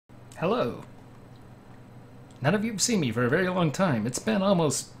Hello. None of you have seen me for a very long time. It's been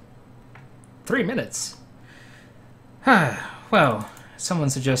almost 3 minutes. Well, someone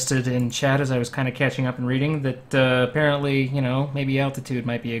suggested in chat as I was kind of catching up and reading that apparently, you know, maybe altitude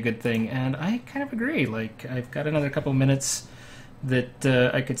might be a good thing, and I kind of agree. Like, I've got another couple minutes that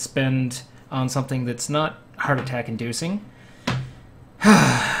I could spend on something that's not heart attack inducing.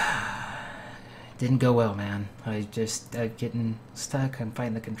 Didn't go well, man. I'm getting stuck. I'm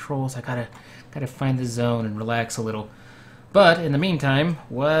finding the controls. I gotta find the zone and relax a little. But in the meantime,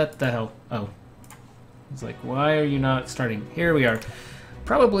 what the hell? Oh, it's like, why are you not starting? Here we are.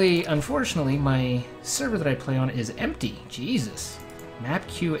 Probably, unfortunately, my server that I play on is empty. Jesus. Map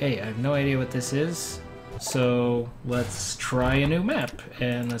QA. I have no idea what this is. So let's try a new map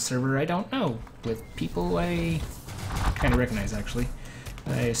and a server I don't know with people I kind of recognize, actually.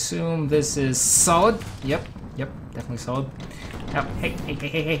 I assume this is solid. Yep, definitely solid. Oh,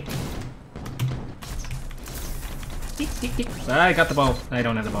 hey. I got the ball. I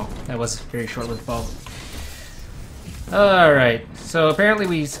don't have the ball. That was a very short-lived ball. Alright, so apparently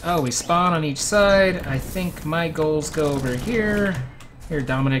we spawn on each side. I think my goals go over here. Here,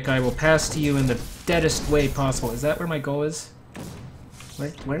 Dominic, I will pass to you in the deadest way possible. Is that where my goal is?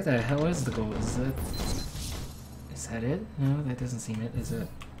 Where the hell is the goal? Is that it? No, that doesn't seem it. Is it?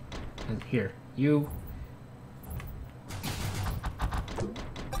 Here. You.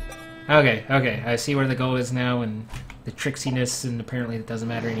 Okay. I see where the goal is now, and the tricksiness, and apparently it doesn't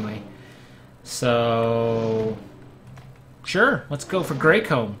matter anyway. So... Sure, let's go for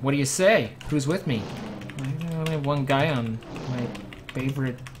Greycomb. What do you say? Who's with me? I only have one guy on my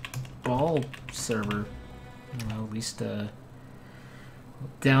favorite ball server. Well, at least,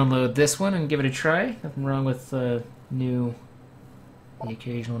 download this one and give it a try. Nothing wrong with the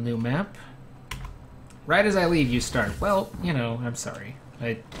occasional new map. Right as I leave, you start. Well, you know, I'm sorry.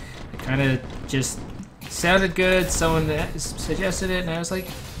 I kind of just sounded good. Someone suggested it, and I was like,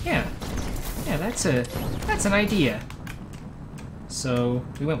 yeah, that's an idea. So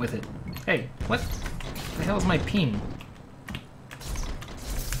we went with it. Hey, what the hell is my ping?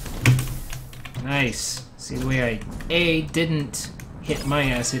 Nice. See the way I A, didn't hit my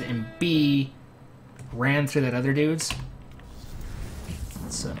acid, and B, ran through that other dude's?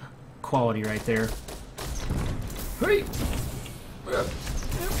 That's quality right there. Hey!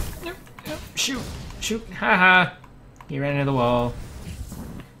 Shoot. Haha. He ran into the wall.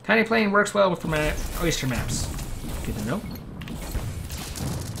 Tiny plane works well with my oyster maps. Good to know.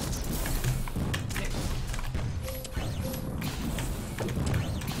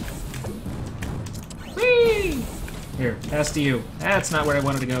 Whee! Here, pass to you. That's not where I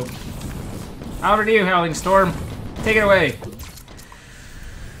wanted to go. Over to you, Howling Storm. Take it away.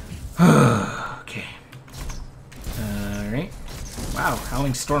 Okay. Alright. Wow,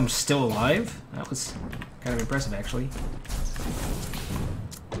 Howling Storm's still alive? That was kind of impressive, actually.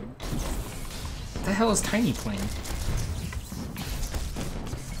 What the hell is Tiny Plane?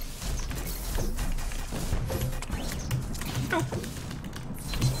 Nope.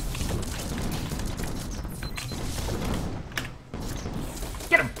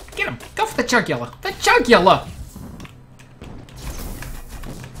 Get him! Go for the jugular! The jugular!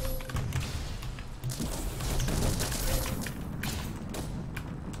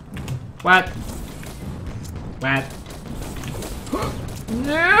 What?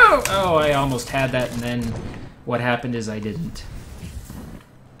 No! Oh, I almost had that, and then what happened is I didn't.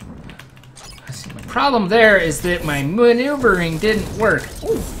 See, my problem there is that my maneuvering didn't work.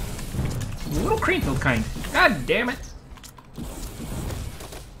 Ooh. A little Creamfield kind. God damn it.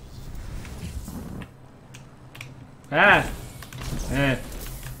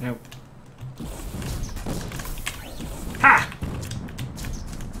 Nope. Ha!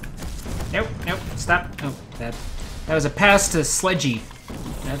 Nope, stop. Oh, that was a pass to Sledgy.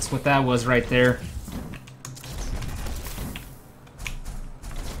 That's what that was right there.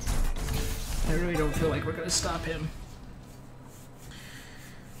 I really don't feel like we're gonna stop him.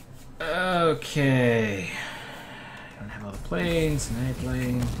 Okay. I don't have all the planes, night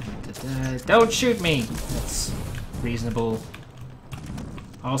plane. Don't shoot me! That's reasonable.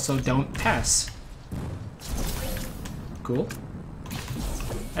 Also, don't pass. Cool.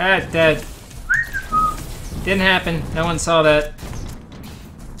 That didn't happen. No one saw that.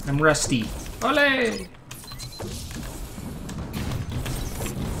 I'm rusty. Ole!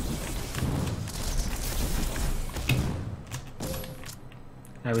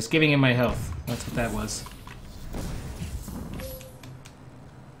 I was giving him my health. That's what that was.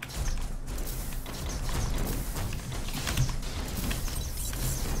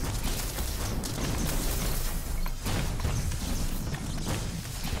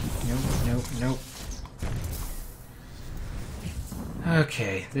 nope, nope.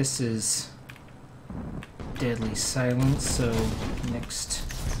 Okay, this is deadly silence, so next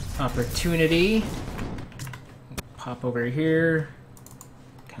opportunity. Pop over here,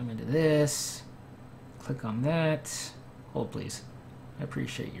 come into this, click on that. Hold please. I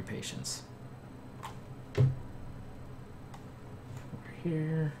appreciate your patience. Over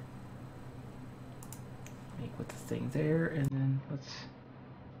here. Make with the thing there, and then let's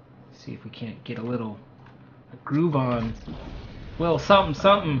see if we can't get a groove on. Well,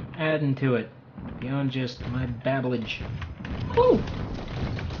 something adding to it. Beyond just my babblage. Woo!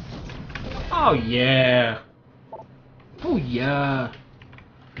 Oh yeah! Oh yeah!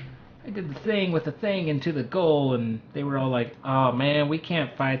 I did the thing with the thing into the goal, and they were all like, oh man, we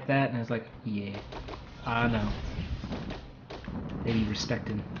can't fight that. And I was like, yeah, I know. They be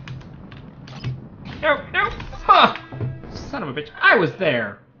respecting. No, no! Huh! Son of a bitch, I was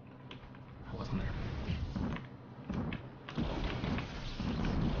there! I wasn't there.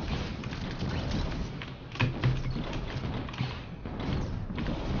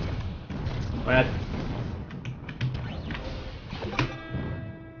 What?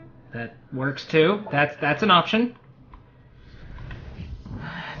 That works too. That's an option.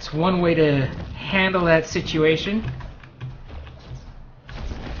 It's one way to handle that situation.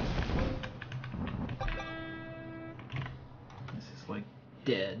 This is like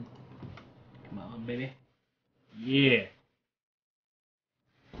dead. Come on, baby. Yeah.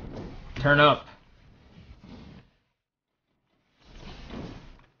 Turn up.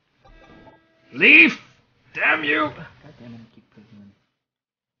 Leaf! Damn you! God damn it, I keep putting in.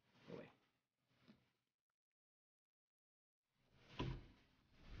 Go away.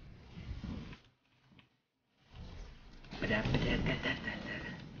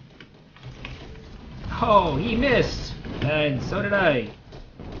 Oh, he missed! And so did I.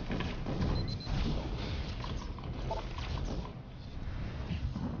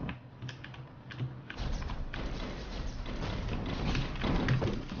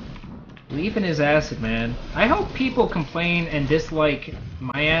 Leaf and his acid, man. I hope people complain and dislike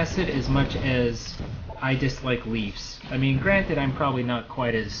my acid as much as I dislike Leaf's. I mean, granted, I'm probably not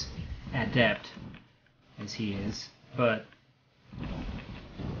quite as adept as he is, but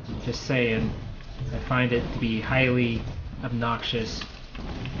just saying, I find it to be highly obnoxious.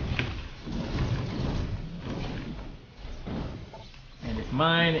 And if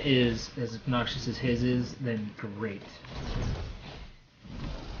mine is as obnoxious as his is, then great.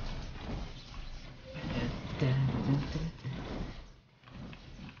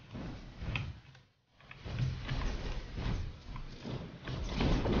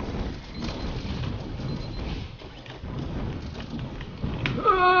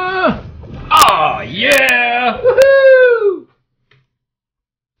 Oh yeah! Woohoo!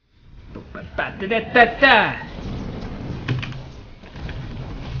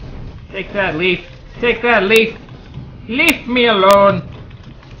 Take that, Leaf. Take that, Leaf. Leave me alone.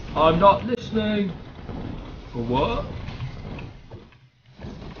 I'm not listening. What?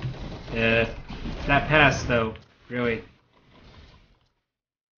 Yeah, that passed though. Really.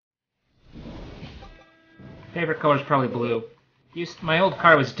 Favorite color is probably blue. My old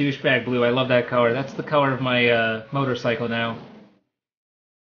car was douchebag blue. I love that color. That's the color of my motorcycle now.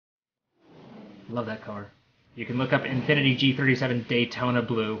 Love that color. You can look up Infiniti G37 Daytona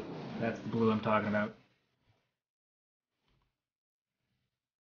blue. That's the blue I'm talking about.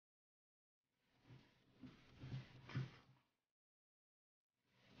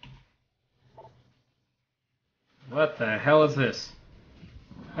 What the hell is this?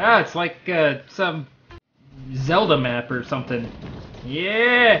 Ah, it's like some Zelda map or something.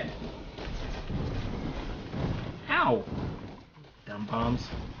 Yeah! Ow! Dumb bombs.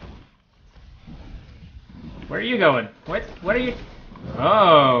 Where are you going? What are you...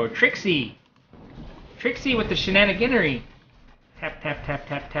 Oh, Trixie! Trixie with the shenaniganery. Tap, tap, tap,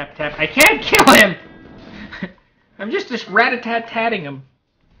 tap, tap, tap. I can't kill him! I'm just rat-a-tat-tatting him.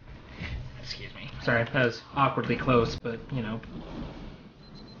 Excuse me. Sorry, that was awkwardly close, but, you know.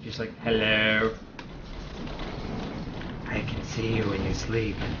 Just like, hello. I can see you when you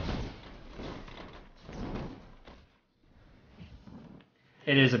sleep.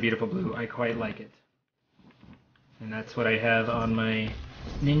 It is a beautiful blue. I quite like it. And that's what I have on my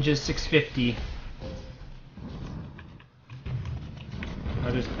Ninja 650.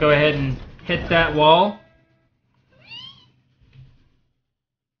 I'll just go ahead and hit that wall.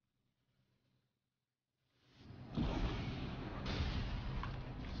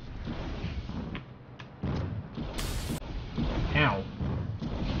 Ow.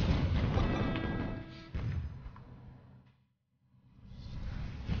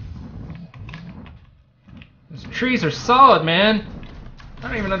 Those trees are solid, man. I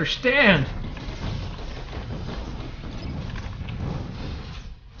don't even understand.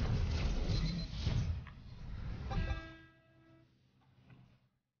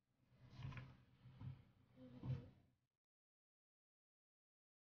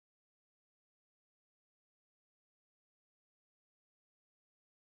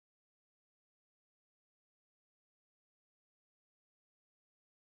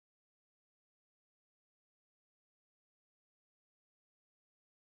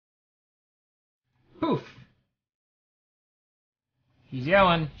 Poof. He's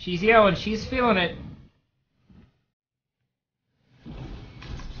yelling. She's yelling. She's feeling it.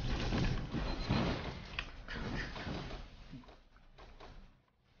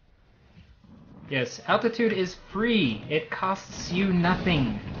 Yes, altitude is free. It costs you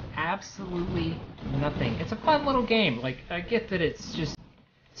nothing. Absolutely nothing. It's a fun little game. Like, I get that it's just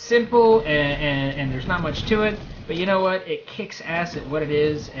simple and there's not much to it, but you know what? It kicks ass at what it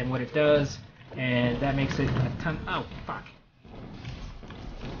is and what it does, and that makes it a ton. Oh, fuck.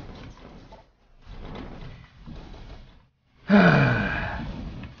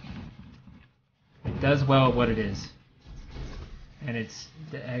 It does well at what it is. And it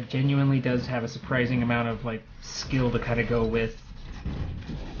genuinely does have a surprising amount of like skill to kind of go with.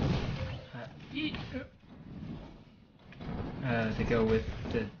 To go with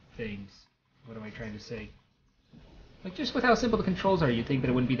the things. What am I trying to say? Like, just with how simple the controls are, you'd think that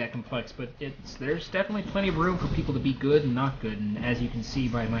it wouldn't be that complex, but there's definitely plenty of room for people to be good and not good, and as you can see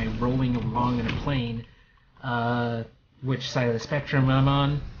by my rolling along in a plane, which side of the spectrum I'm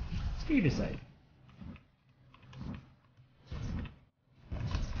on, it's for you to decide.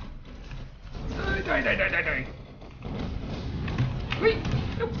 Die. Wait!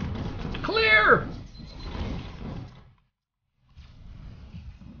 Nope. Clear!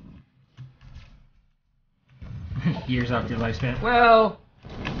 Years off your lifespan. Well,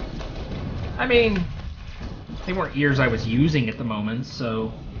 I mean, they weren't years I was using at the moment,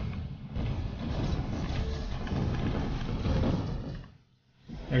 so...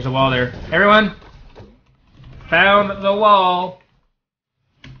 There's a wall there. Everyone! Found the wall!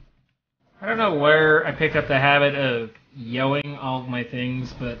 I don't know where I picked up the habit of yelling all of my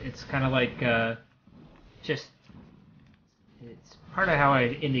things, but it's kind of like, just... It's part of how I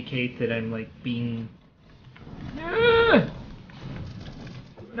indicate that I'm, like, being...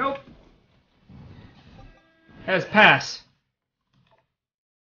 Nope. As pass.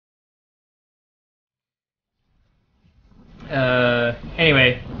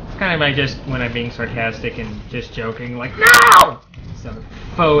 Anyway, it's kind of my just when I'm being sarcastic and just joking, like, no! Some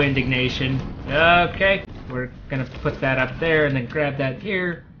faux indignation. Okay, we're gonna put that up there and then grab that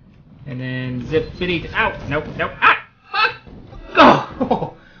here, and then zip-bitty. Ow! Nope. Ah! Fuck!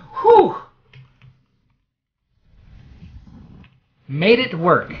 Oh! Whew! Made it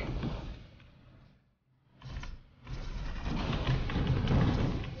work.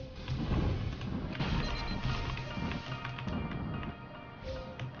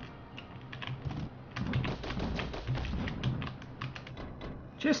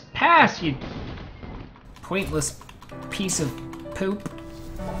 Just pass, you pointless piece of poop.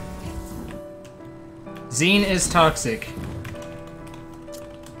 Zine is toxic.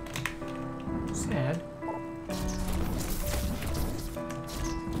 Sad.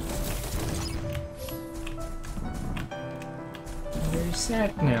 Very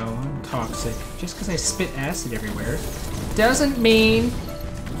sad. No, I'm toxic. Just because I spit acid everywhere doesn't mean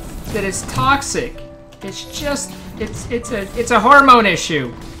that it's toxic. It's just it's a hormone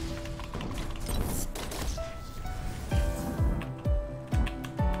issue.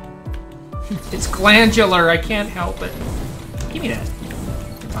 It's glandular. I can't help it. Give me that.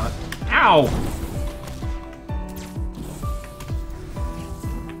 Ow!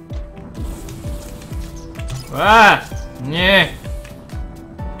 Ah! Yeah.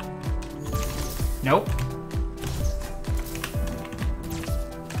 Nope.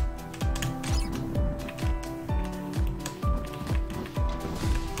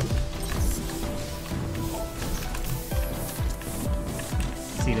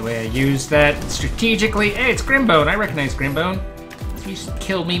 See the way I use that strategically? Hey, it's Grimbone. I recognize Grimbone. He's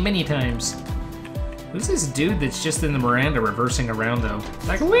killed me many times. Who's this dude that's just in the Miranda reversing around, though?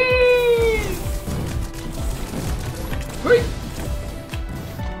 Like, whee! Whee!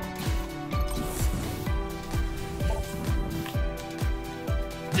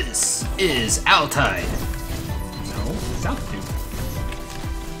 This is Altide. No, it's Altitude.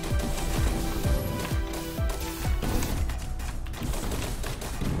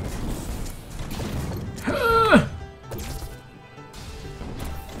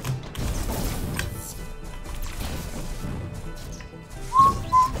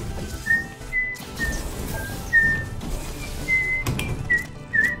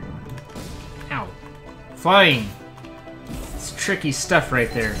 Flying. It's tricky stuff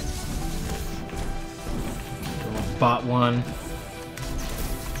right there. Little bot one.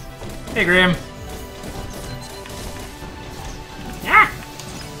 Hey, Grim. Ah!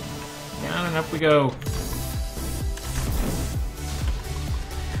 Down and up we go.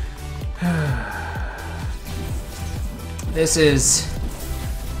 This is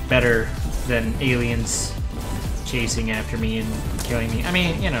better than aliens chasing after me and killing me. I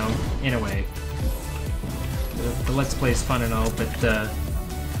mean, you know, in a way. The Let's Play is fun and all, but there's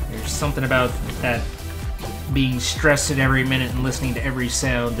something about that being stressed at every minute and listening to every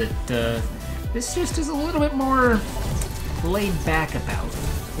sound that this just is a little bit more laid back about.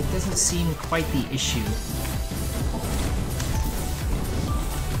 It doesn't seem quite the issue.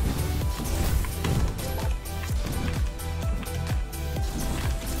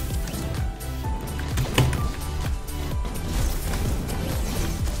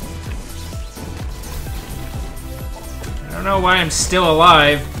 I don't know why I'm still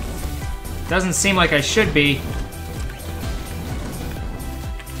alive. Doesn't seem like I should be.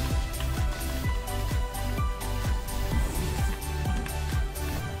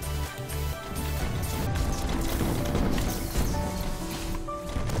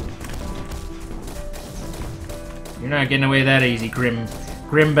 You're not getting away that easy,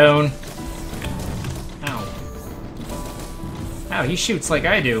 Grimbone. Ow. Ow, he shoots like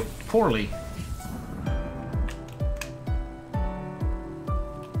I do. Poorly.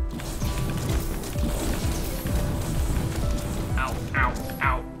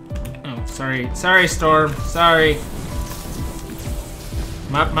 Sorry, Storm. Sorry.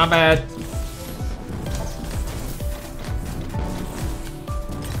 My bad.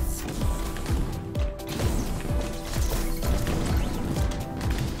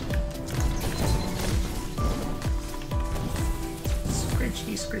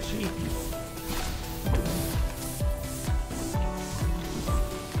 Scritchy, scritchy.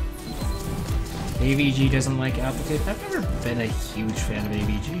 AVG doesn't like altitude. I've never been a huge fan of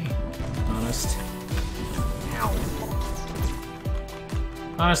AVG. Honest. Ow.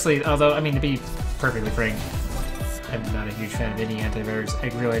 Honestly, although, I mean, to be perfectly frank, I'm not a huge fan of any antivirus. I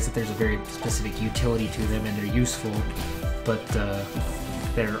realize that there's a very specific utility to them and they're useful, but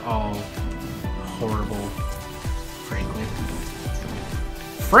they're all horrible, frankly.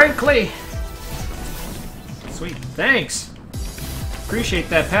 Frankly! Sweet, thanks! Appreciate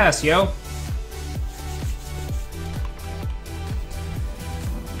that pass, yo!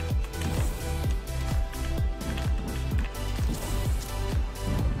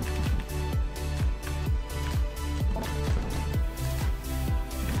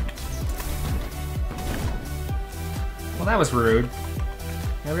 Well, that was rude.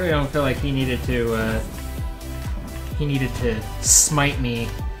 I really don't feel like he needed to smite me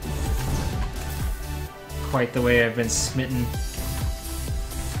quite the way I've been smitten.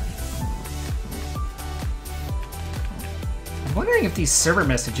 I'm wondering if these server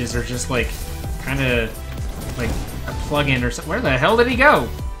messages are just like, kinda like a plugin or something. Where the hell did he go?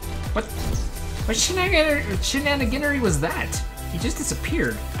 What shenaniganery was that? He just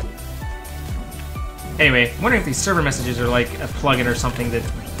disappeared. Anyway, I'm wondering if these server messages are like a plugin or something that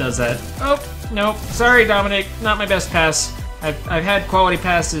does that. Oh, no. Sorry, Dominic. Not my best pass. I've had quality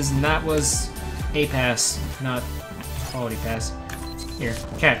passes, and that was a pass, not quality pass. Here,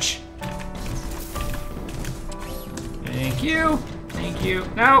 catch. Thank you. Thank you.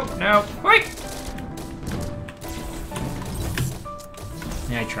 No, no. Wait!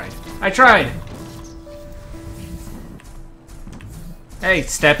 Yeah, I tried. I tried! Hey,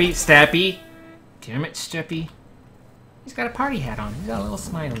 Steppy, Steppy. Damn it, Steppy. He's got a party hat on. He's got a little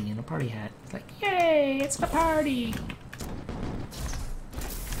smiley and a party hat. It's like, yay, it's my party.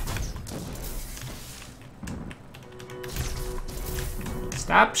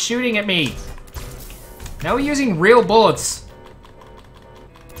 Stop shooting at me. No using real bullets.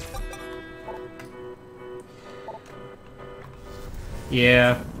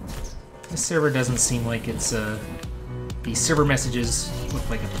 Yeah. This server doesn't seem like it's, the server messages look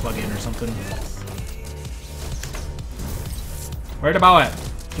like a plugin or something. Where's the ball at?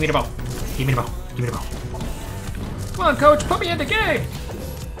 Give me the ball. Give me the ball. Give me the ball. Come on, coach, put me in the game.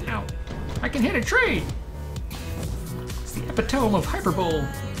 Ow. I can hit a tree. It's the epitome of hyperbole.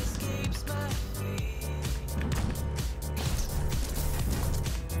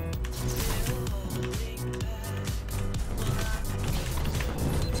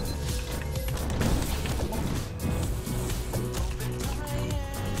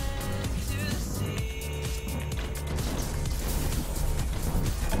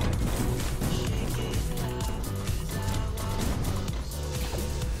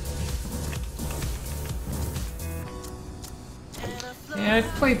 Yeah, I've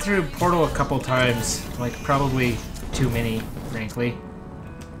played through Portal a couple times. Like, probably too many, frankly.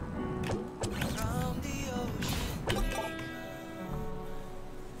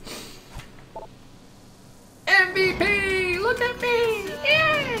 MVP! Look at me!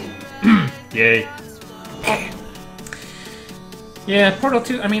 Yay! Yay! Yeah, Portal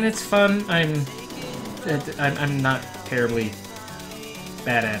 2, I mean, it's fun. I'm not terribly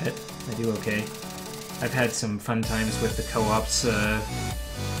bad at it. I do okay. I've had some fun times with the co-ops, and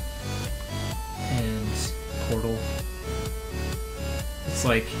Portal. It's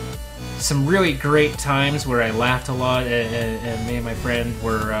like some really great times where I laughed a lot, and me and my friend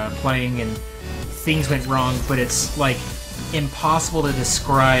were playing and things went wrong, but it's like impossible to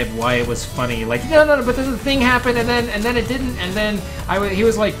describe why it was funny. Like, no, but then the thing happened, and then it didn't, and then he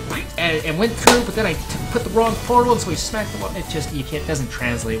was like, and went through, but then I put the wrong portal, and so he smacked the wall. It just, it doesn't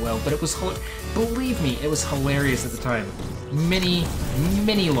translate well, but it was, believe me, it was hilarious at the time. Many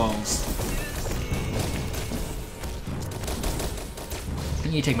lulls.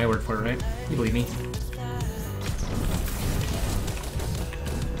 You take my word for it, right? You believe me.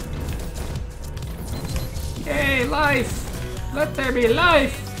 Yay, life! Let there be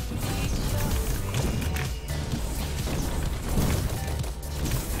life!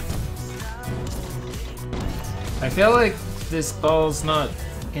 I feel like this ball's not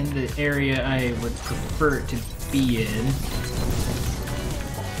in the area I would prefer it to be in.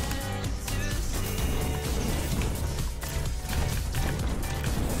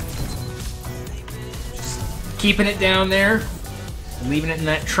 Just keeping it down there, leaving it in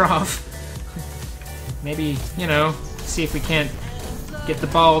that trough. Maybe, you know, see if we can't get the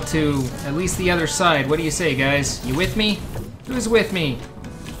ball to at least the other side. What do you say, guys? You with me? Who's with me?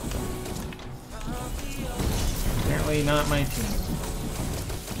 Apparently not my team.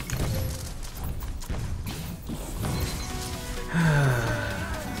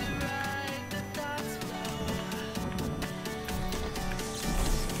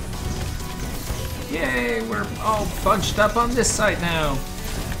 Yay, we're all bunched up on this side now.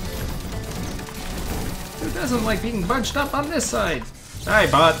 Who doesn't like being bunched up on this side?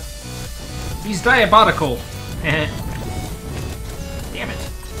 Die, bot. He's diabolical. Damn it.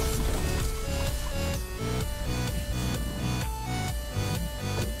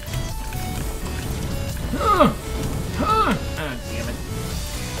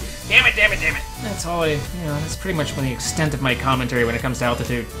 Damn it. That's all that's pretty much the extent of my commentary when it comes to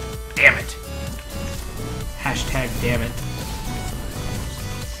altitude. Damn it. Hashtag damn it.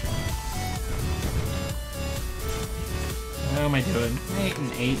 How am I doing? 8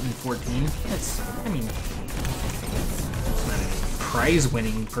 and 8 and 14. That's, I mean, it's not a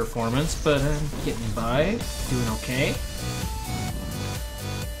prize-winning performance, but I'm getting by, doing okay.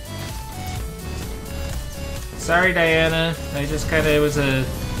 Sorry, Diana. I just kind of, it was a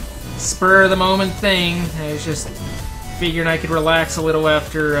spur-of-the-moment thing. I was just figuring I could relax a little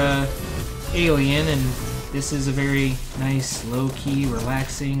after Alien, and this is a very nice, low-key,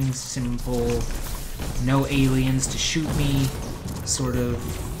 relaxing, simple, no aliens to shoot me sort of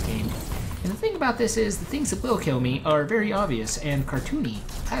game. And the thing about this is, the things that will kill me are very obvious and cartoony.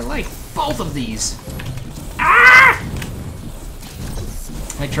 I like both of these. Ah!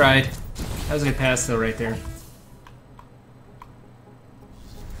 I tried. That was a good pass, though, right there.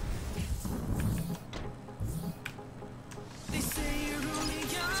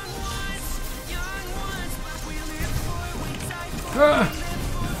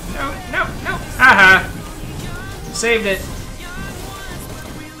 No. Aha! Saved it.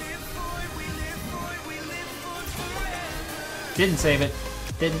 Didn't save it.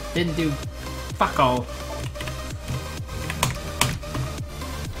 Didn't do fuck all.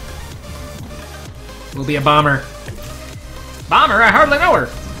 We'll be a bomber. Bomber? I hardly know her.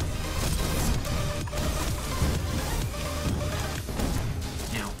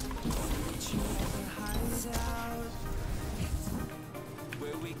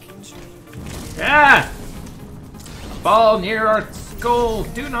 Ah! Ball near our goal.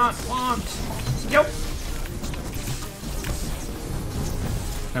 Do not want. Yep.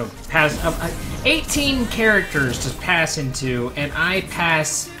 Oh, pass. 18 characters to pass into, and I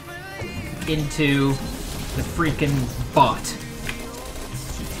pass into the freaking bot.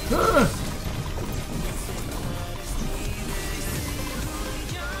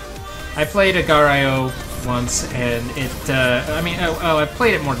 I played Agar.io once, and it, I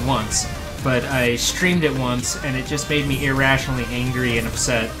played it more than once. But I streamed it once, and it just made me irrationally angry and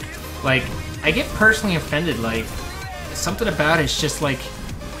upset. Like, I get personally offended, like, something about it's just like,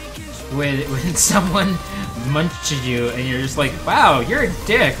 when someone munches you, and you're just like, wow, you're a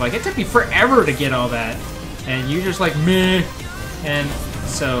dick. Like, it took me forever to get all that. And you're just like, meh. And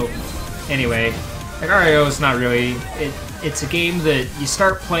so, anyway, Agario is not really... It's a game that you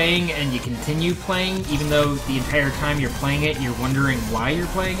start playing and you continue playing, even though the entire time you're playing it, you're wondering why you're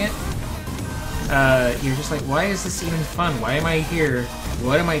playing it. You're just like, why is this even fun? Why am I here?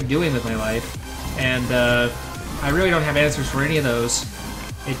 What am I doing with my life? And I really don't have answers for any of those.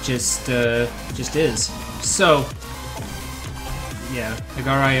 It just is. So, yeah,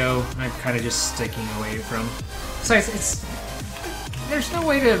 Agario, I'm kind of just sticking away from. Besides, there's no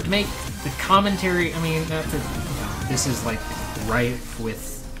way to make the commentary. I mean, not that this is like rife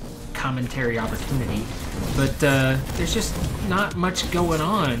with commentary opportunity, but there's just not much going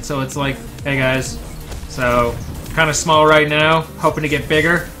on. So it's like, hey guys, so kind of small right now, hoping to get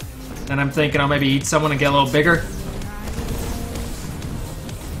bigger. Then I'm thinking I'll maybe eat someone and get a little bigger.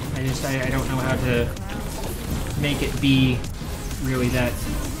 I don't know how to make it be really that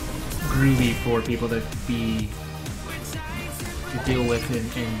groovy for people to deal with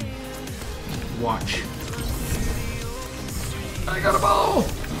and watch. I got a ball!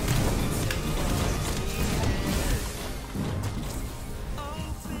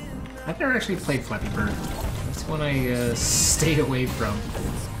 I've never actually played Flappy Bird. That's one I stayed away from.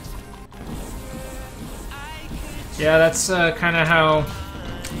 Yeah, that's kind of how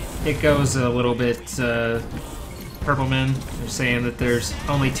it goes a little bit. Purpleman, they're saying that there's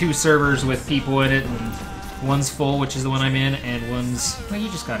only 2 servers with people in it, and one's full, which is the one I'm in, and one's... well, you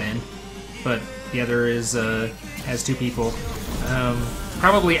just got in. But the other is has 2 people.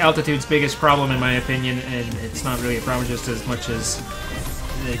 Probably Altitude's biggest problem, in my opinion, and it's not really a problem just as much as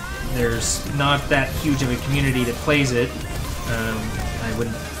there's not that huge of a community that plays it.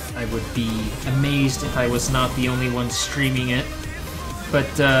 I would be amazed if I was not the only one streaming it. But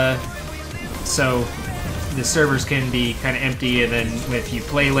so the servers can be kind of empty, and then if you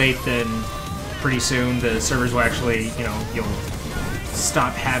play late, then pretty soon the servers will actually, you know, you'll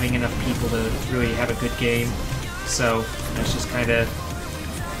stop having enough people to really have a good game. So that's just kind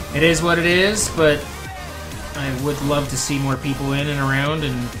of, it is what it is, but I would love to see more people in and around,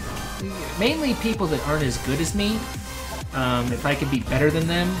 and mainly people that aren't as good as me. If I could be better than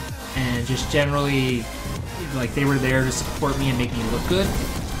them, and just generally, like, they were there to support me and make me look good,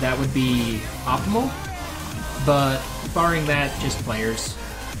 that would be optimal. But barring that, just players,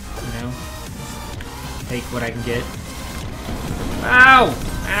 you know? Take what I can get. Ow!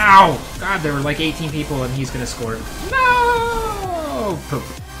 Ow! God, there were like 18 people and he's gonna score. No! Poop.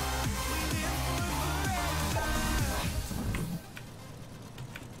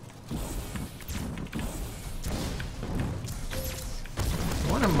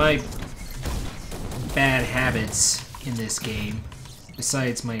 One of my bad habits in this game,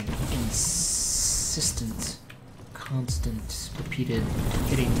 besides my insistent, constant, repeated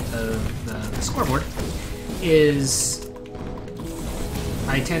hitting of the scoreboard, is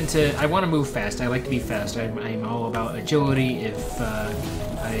I want to move fast. I like to be fast. I'm all about agility. If I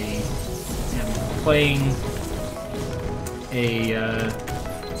am playing a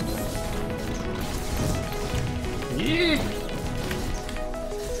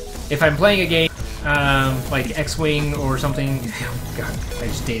if I'm playing a game like X-Wing or something, oh God, I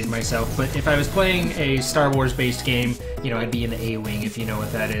just dated myself, but if I was playing a Star Wars based game, you know, I'd be in the A-Wing, if you know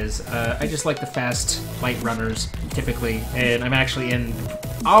what that is. I just like the fast, light runners, typically, and I'm actually in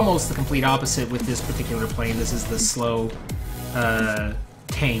almost the complete opposite with this particular plane. This is the slow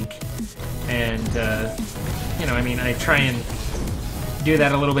tank, and, you know, I mean, I try and do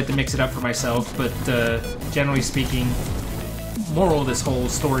that a little bit to mix it up for myself, but generally speaking, moral of this whole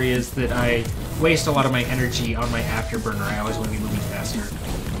story is that I waste a lot of my energy on my afterburner. I always want to be moving faster.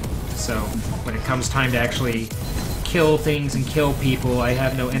 So when it comes time to actually kill things and kill people, I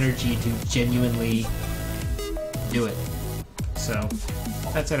have no energy to genuinely do it. So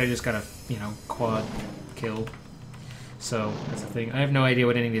that's it. I just gotta, you know, quad kill. So that's the thing. I have no idea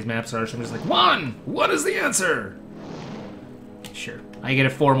what any of these maps are, so I'm just like, 1! What is the answer? Sure. I get a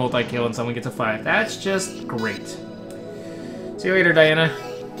 4 multi-kill and someone gets a 5. That's just great. See you later, Diana.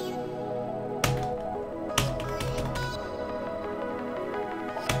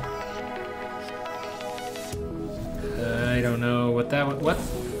 I don't know what that was.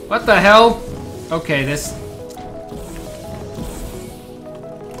 What the hell? Okay, this...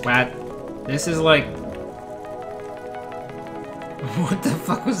 What? This is like... What the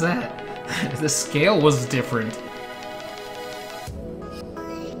fuck was that? The scale was different.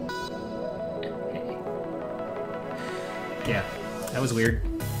 Yeah, that was weird.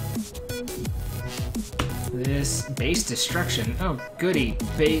 This base destruction. Oh, goody.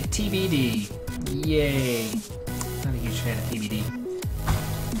 TBD. Yay. Not a huge fan of TBD.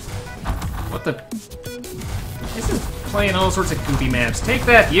 What the? This is playing all sorts of goofy maps. Take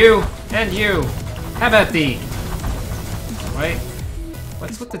that, you! And you! How about thee? Why?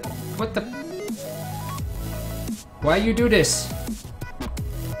 What the... Why you do this?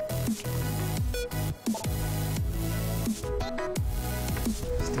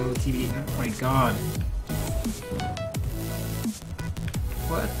 Still TV. Oh my god.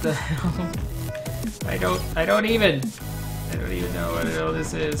 What the hell? I don't even know what the hell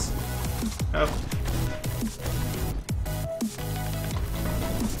this is. Oh.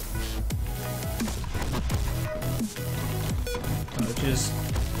 Oh, just...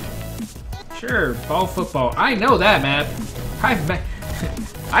 Sure, ball football. I know that map.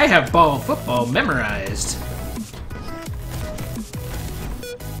 I have ball football memorized.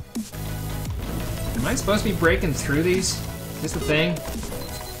 Am I supposed to be breaking through these? Is this the thing?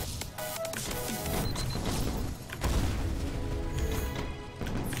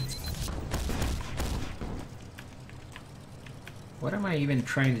 What am I even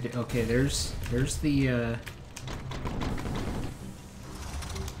trying to do? Okay, there's the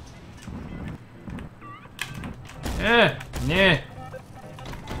nah.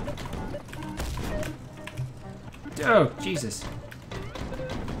 Oh, Jesus.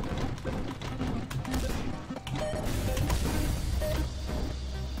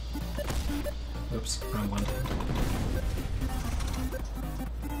 Oops, wrong one.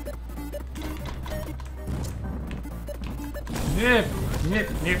 Nip, nip,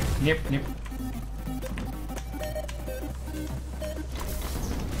 nip, nip, nip.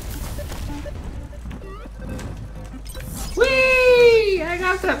 Whee! I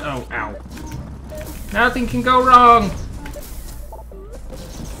got that. Oh, ow. Nothing can go wrong.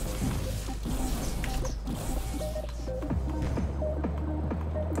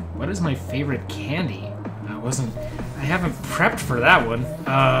 What is my favorite candy? I haven't prepped for that one.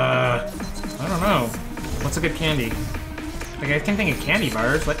 I don't know. What's a good candy? Like, I can think of candy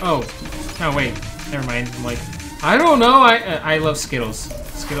bars. Like, oh, no, wait, never mind. I'm like, I don't know. I love Skittles.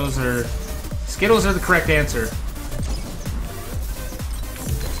 Skittles are the correct answer.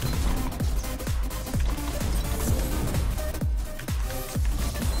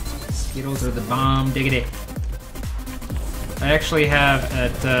 Skittles are the bomb diggity. I actually have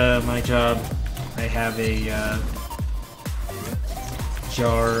at my job. I have a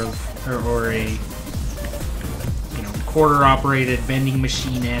jar of, or a quarter-operated vending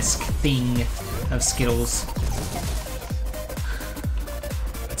machine-esque thing of Skittles.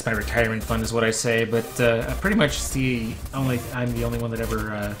 It's my retirement fund, is what I say. But pretty much I'm the only one that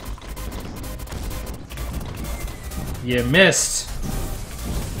ever. You missed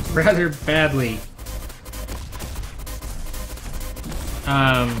rather badly.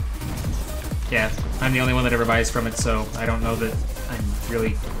 Yeah, I'm the only one that ever buys from it, so I don't know that I'm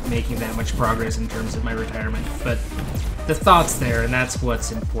really making that much progress in terms of my retirement, but the thought's there, and that's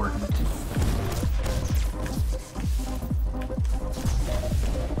what's important.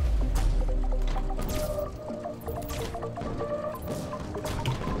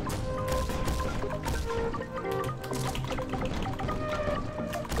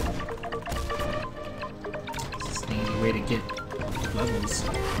 This is an easy way to get levels.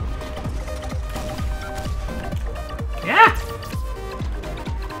 Yeah!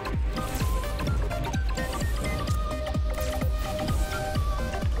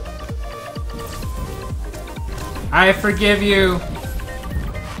 I forgive you.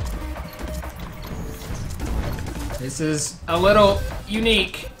 This is a little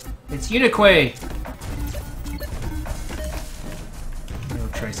unique. It's unique. We'll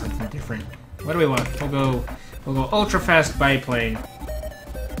try something different. What do we want? We'll go ultra fast biplane.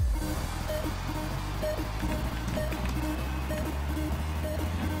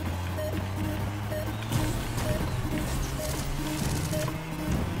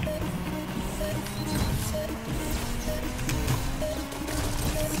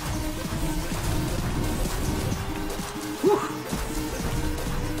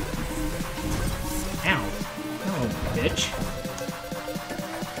 Bitch.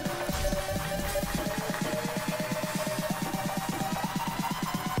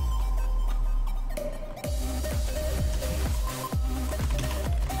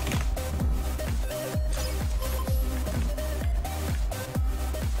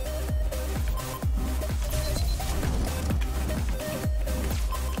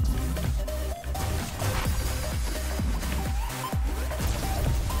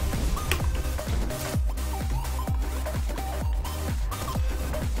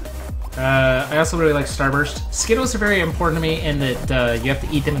 I also really like Starburst. Skittles are very important to me in that you have to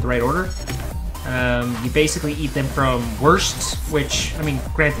eat them in the right order. You basically eat them from worst, which, I mean,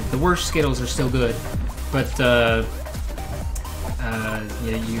 granted, the worst Skittles are still good, but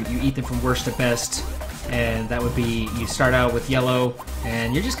you eat them from worst to best, and that would be you start out with yellow,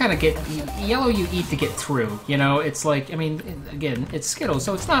 and you're just kind of yellow you eat to get through. You know, it's like, I mean, again, it's Skittles,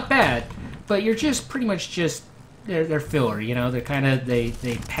 so it's not bad, but you're just pretty much just they're filler. You know, they're kind of they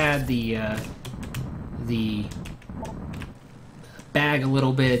pad the bag a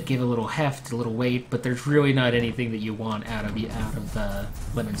little bit, give a little heft, a little weight, but there's really not anything that you want out of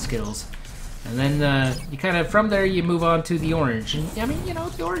lemon Skittles. And then you kind of, from there, you move on to the orange. And I mean, you know,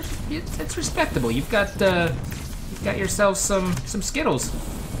 the orange, it's respectable. You've got yourself some Skittles,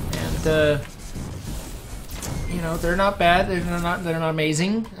 and you know, they're not bad. They're not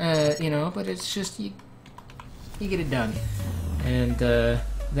amazing. You know, but it's just you get it done. And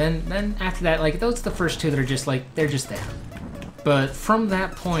then after that, like, those are the first two that are just like, they're just there. But from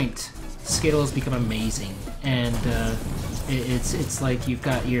that point, Skittles become amazing, and it's like you've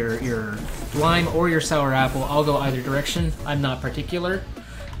got your lime or your sour apple. I'll go either direction. I'm not particular.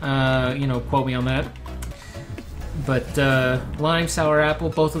 You know, quote me on that. But lime, sour apple,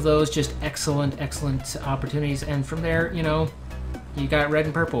 both of those just excellent opportunities. And from there, you know, you got red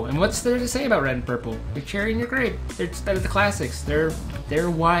and purple. And what's there to say about red and purple? Your cherry and your grape. They're the classics. They're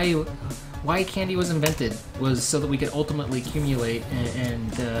why candy was invented, was so that we could ultimately accumulate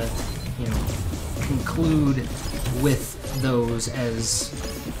and you know, conclude with those as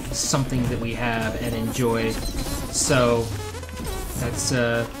something that we have and enjoy. So that's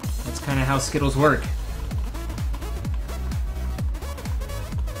kind of how Skittles work.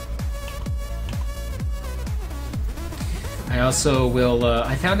 I also will.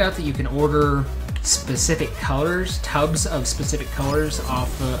 I found out that you can order specific colors, tubs of specific colors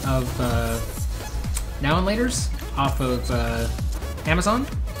off Now and Laters, off of Amazon.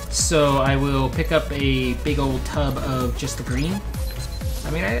 So I will pick up a big old tub of just the green. I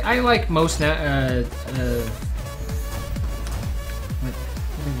mean, I like most did I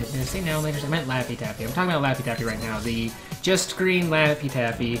say Now and Laters? I meant Laffy Taffy. I'm talking about Laffy Taffy right now. The just green Laffy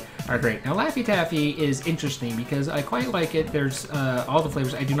Taffy are great. Now, Laffy Taffy is interesting because I quite like it. There's all the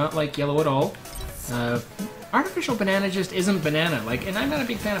flavors. I do not like yellow at all. Artificial banana just isn't banana. Like, and I'm not a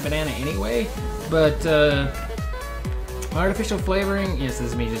big fan of banana anyway, but artificial flavoring, yes,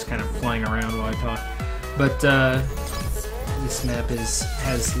 this is me just kind of flying around while I talk, but this map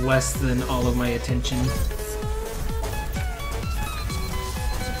has less than all of my attention,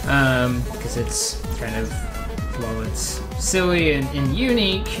 because it's kind of, well, it's silly and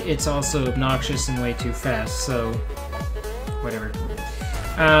unique, it's also obnoxious and way too fast, so whatever.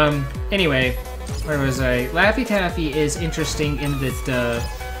 Anyway, where was I? Laffy Taffy is interesting in that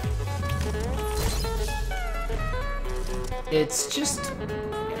it's just,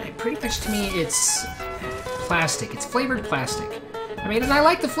 pretty much to me, it's plastic. It's flavored plastic. I mean, and I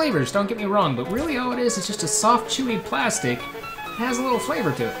like the flavors, don't get me wrong, but really all it is just a soft, chewy plastic that has a little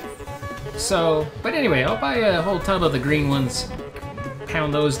flavor to it. So, but anyway, I'll buy a whole tub of the green ones,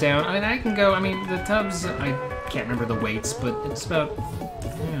 pound those down. I mean, I can go, I mean, the tubs, I can't remember the weights, but it's about,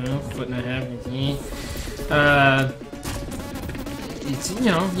 I don't know, foot and a half. It's,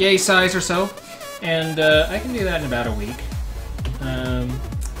 you know, yay size or so. And I can do that in about a week.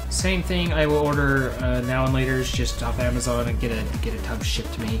 Same thing, I will order Now and Laters just off Amazon and get a tub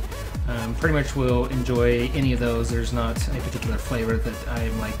shipped to me. Pretty much will enjoy any of those. There's not a particular flavor that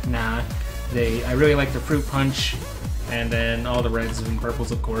I'm like, nah. I really like the fruit punch, and then all the reds and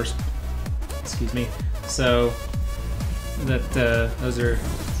purples, of course. Excuse me. So that those are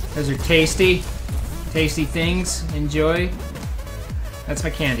tasty things. Enjoy. That's my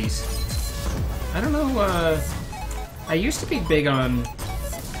candies. I don't know. I used to be big on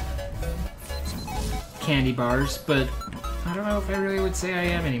candy bars, but I don't know if I really would say I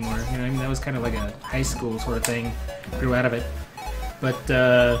am anymore. You know, I mean, that was kind of like a high school sort of thing. Grew out of it. But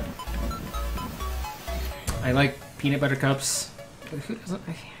I like peanut butter cups. Who doesn't?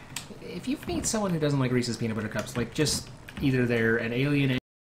 If you meet someone who doesn't like Reese's peanut butter cups, like, just either they're an alien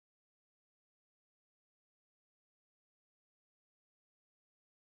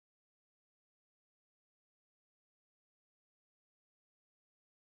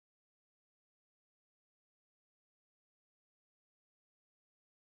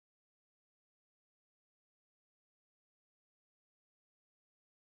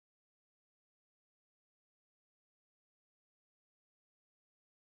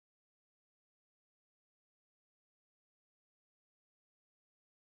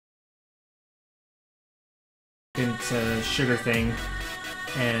sugar thing,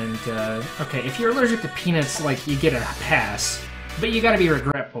 and okay, if you're allergic to peanuts, like, you get a pass, but you gotta be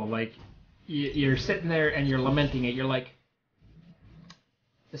regretful. Like, you're sitting there and you're lamenting it. You're like,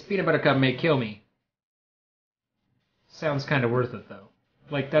 this peanut butter cup may kill me. Sounds kind of worth it, though.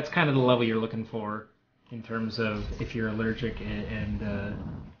 like that's kind of the level you're looking for in terms of if you're allergic and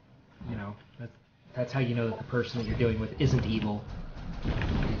you know that's how you know that the person that you're dealing with isn't evil.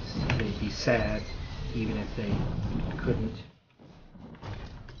 They'd be sad even if they couldn't.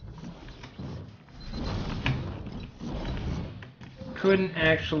 Couldn't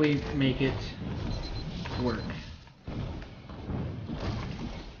actually make it work.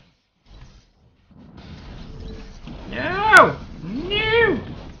 No! No!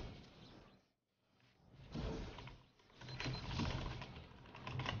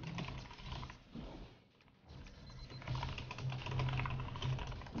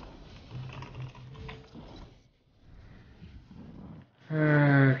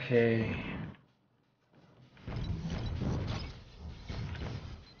 Okay.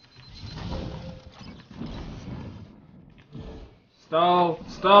 Stall!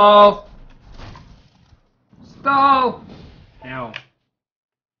 Stall! Stall! Ow.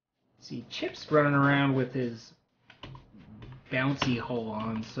 See, Chip's running around with his bouncy hole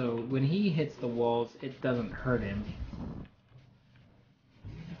on, so when he hits the walls, it doesn't hurt him.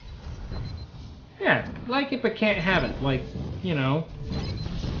 Yeah, like it but can't have it. Like, you know.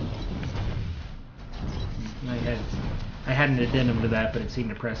 I had an addendum to that, but it seemed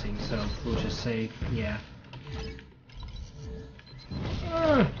depressing, so we'll just say, yeah.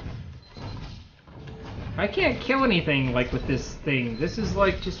 I can't kill anything like with this thing. This is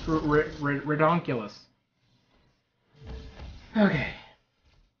like just redonkulous. Okay.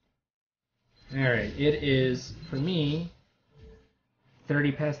 Alright, it is, for me,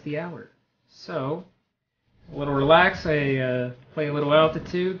 30 past the hour. So, a little relax, I play a little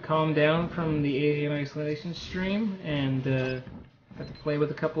altitude, calm down from the Alien Isolation stream, and got to play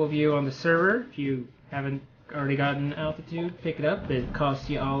with a couple of you on the server. If you haven't already gotten altitude, pick it up. It costs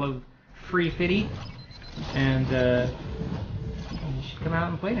you all of free fitty, and you should come out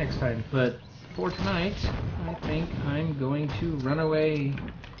and play next time. But for tonight, I think I'm going to run away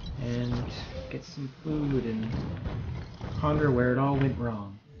and get some food and ponder where it all went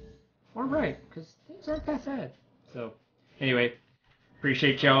wrong. Or right, because things aren't that bad. So, anyway,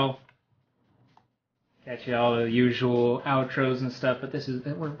 appreciate y'all. Catch y'all the usual outros and stuff, but this is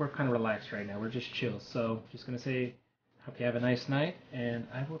we're kind of relaxed right now. We're just chill. So, just gonna say, hope you have a nice night, and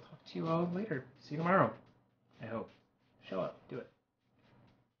I will talk to you all later. See you tomorrow. I hope. Show up. Do it.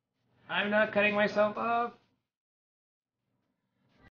 I'm not cutting myself off.